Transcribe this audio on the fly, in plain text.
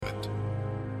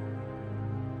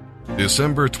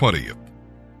December 20th.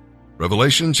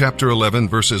 Revelation chapter 11,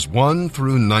 verses 1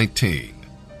 through 19.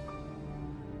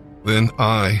 Then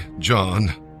I,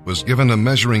 John, was given a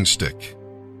measuring stick,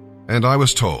 and I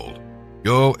was told,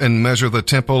 "Go and measure the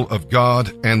temple of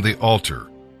God and the altar,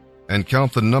 and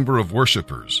count the number of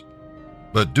worshippers,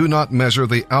 but do not measure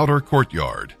the outer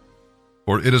courtyard,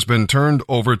 for it has been turned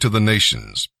over to the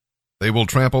nations. They will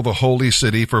trample the holy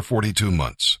city for 42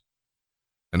 months.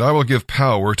 And I will give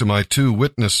power to my 2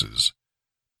 witnesses,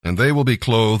 and they will be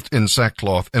clothed in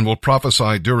sackcloth and will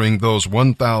prophesy during those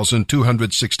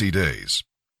 1,260 days.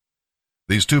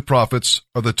 These 2 prophets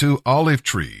are the 2 olive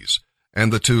trees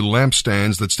and the 2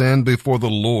 lampstands that stand before the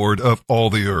Lord of all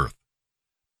the earth.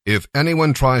 If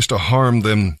anyone tries to harm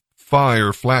them,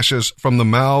 fire flashes from the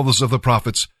mouths of the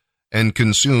prophets and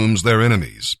consumes their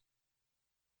enemies.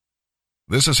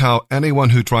 This is how anyone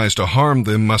who tries to harm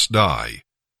them must die.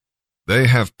 They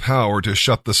have power to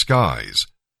shut the skies,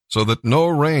 so that no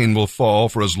rain will fall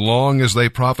for as long as they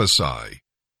prophesy.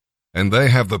 And they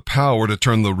have the power to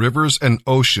turn the rivers and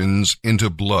oceans into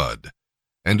blood,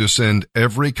 and to send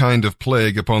every kind of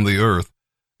plague upon the earth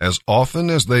as often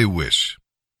as they wish.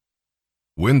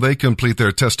 When they complete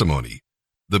their testimony,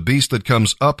 the beast that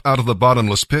comes up out of the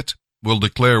bottomless pit will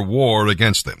declare war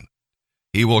against them.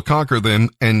 He will conquer them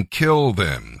and kill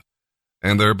them,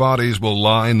 and their bodies will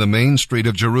lie in the main street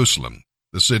of Jerusalem,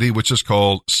 the city which is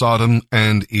called Sodom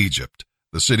and Egypt,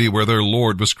 the city where their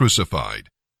Lord was crucified.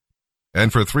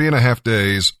 And for 3.5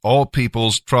 days, all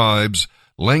peoples, tribes,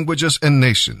 languages, and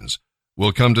nations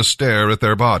will come to stare at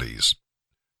their bodies.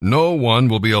 No one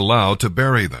will be allowed to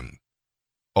bury them.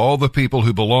 All the people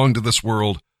who belong to this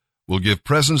world will give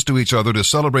presents to each other to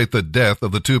celebrate the death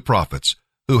of the 2 prophets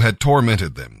who had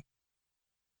tormented them.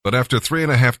 But after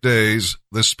 3.5 days,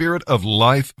 the Spirit of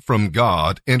life from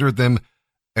God entered them,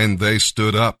 and they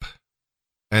stood up.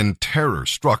 And terror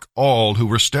struck all who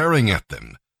were staring at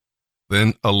them.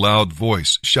 Then a loud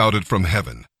voice shouted from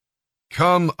heaven,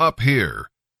 "Come up here!"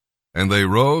 And they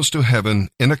rose to heaven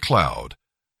in a cloud,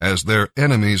 as their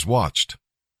enemies watched.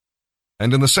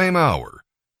 And in the same hour,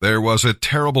 there was a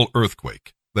terrible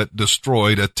earthquake that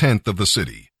destroyed 1/10 of the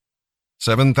city.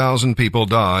 7,000 people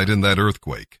died in that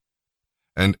earthquake.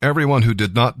 And everyone who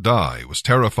did not die was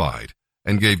terrified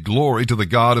and gave glory to the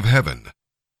God of heaven.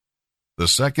 The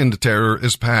second terror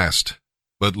is past,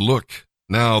 but look,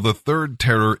 now the third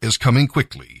terror is coming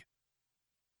quickly.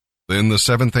 Then the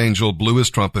 7th angel blew his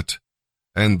trumpet,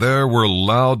 and there were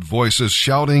loud voices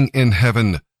shouting in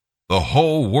heaven, "The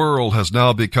whole world has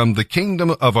now become the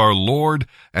kingdom of our Lord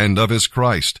and of his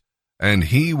Christ, and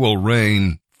he will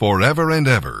reign forever and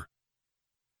ever."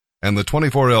 And the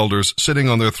 24 elders sitting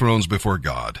on their thrones before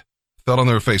God fell on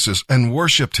their faces and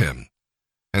worshipped him.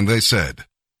 And they said,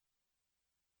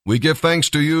 "We give thanks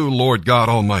to you, Lord God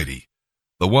Almighty,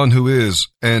 the one who is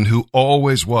and who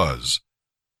always was.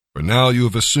 For now you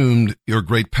have assumed your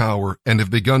great power and have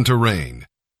begun to reign.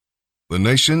 The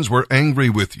nations were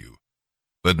angry with you,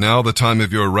 but now the time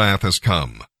of your wrath has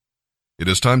come. It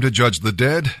is time to judge the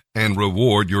dead and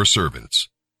reward your servants.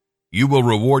 You will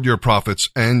reward your prophets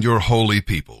and your holy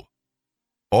people,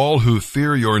 all who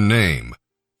fear your name,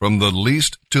 from the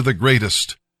least to the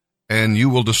greatest, and you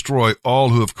will destroy all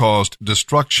who have caused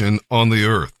destruction on the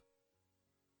earth."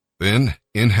 Then,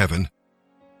 in heaven,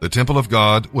 the temple of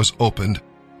God was opened,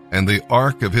 and the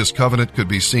ark of his covenant could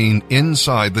be seen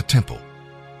inside the temple.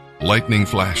 Lightning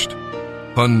flashed,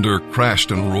 thunder crashed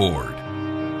and roared.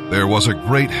 There was a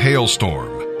great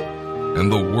hailstorm, and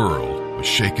the world was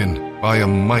shaken by a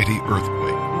mighty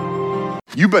earthquake.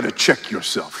 You better check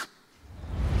yourself.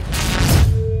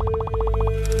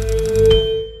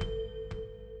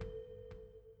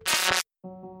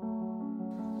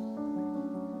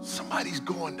 Somebody's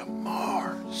going to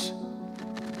Mars.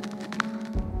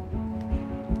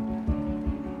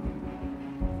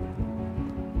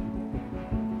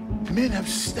 Men have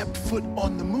stepped foot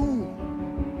on the moon.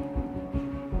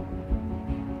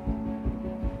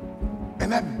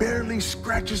 And that barely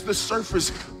scratches the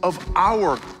surface of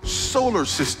our solar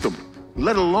system,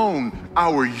 let alone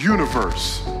our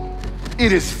universe.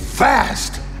 It is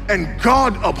vast, and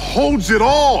God upholds it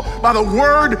all by the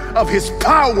word of his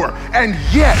power, and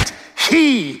yet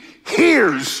he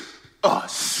hears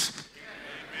us.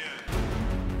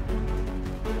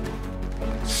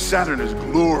 Saturn is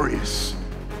glorious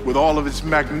with all of its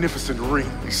magnificent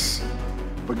rings,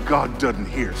 but God doesn't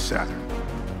hear Saturn.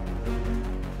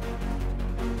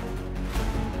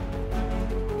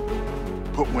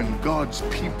 But when God's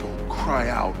people cry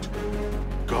out,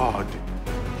 God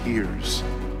hears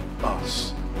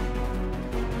us.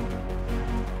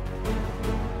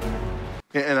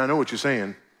 And I know what you're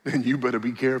saying, and you better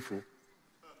be careful.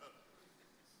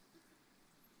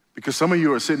 Because some of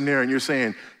you are sitting there and you're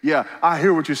saying, yeah, I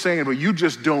hear what you're saying, but you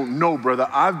just don't know, brother.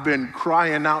 I've been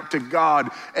crying out to God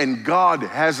and God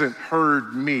hasn't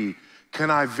heard me.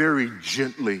 Can I very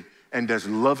gently and as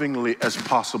lovingly as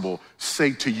possible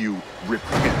say to you,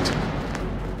 repent.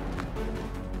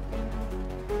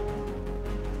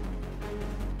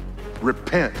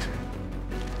 Repent.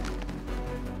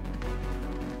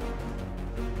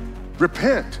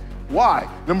 Repent. Why?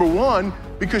 Number one,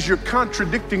 because you're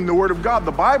contradicting the word of God.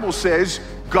 The Bible says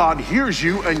God hears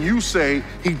you and you say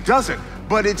he doesn't.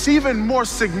 But it's even more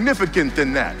significant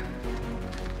than that.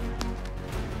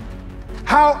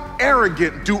 How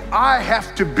arrogant do I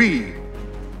have to be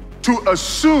to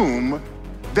assume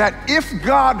that if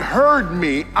God heard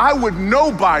me, I would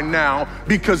know by now,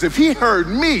 because if he heard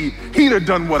me, he'd have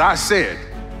done what I said.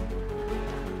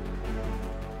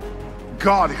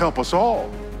 God help us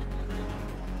all.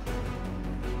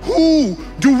 Who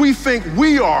do we think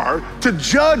we are to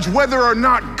judge whether or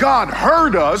not God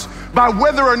heard us by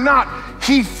whether or not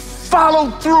he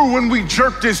followed through when we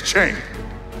jerked his chain?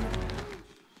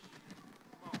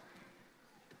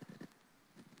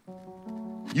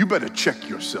 You better check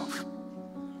yourself.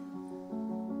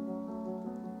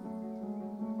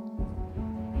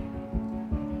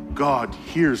 God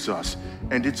hears us,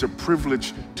 and it's a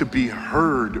privilege to be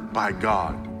heard by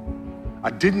God. I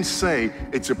didn't say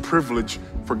it's a privilege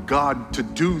for God to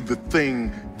do the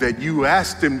thing that you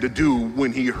asked him to do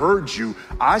when he heard you.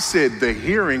 I said the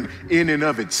hearing in and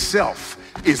of itself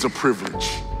is a privilege.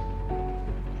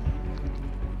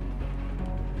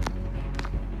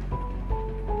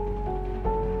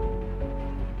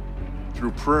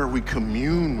 Through prayer, we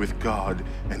commune with God,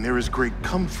 and there is great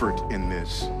comfort in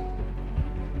this.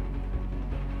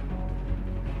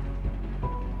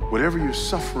 Whatever you're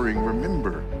suffering,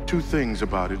 remember two things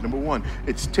about it. Number one,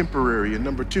 it's temporary. And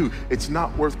number two, it's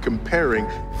not worth comparing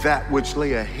that which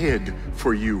lay ahead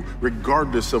for you,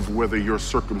 regardless of whether your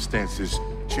circumstances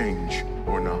change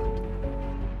or not.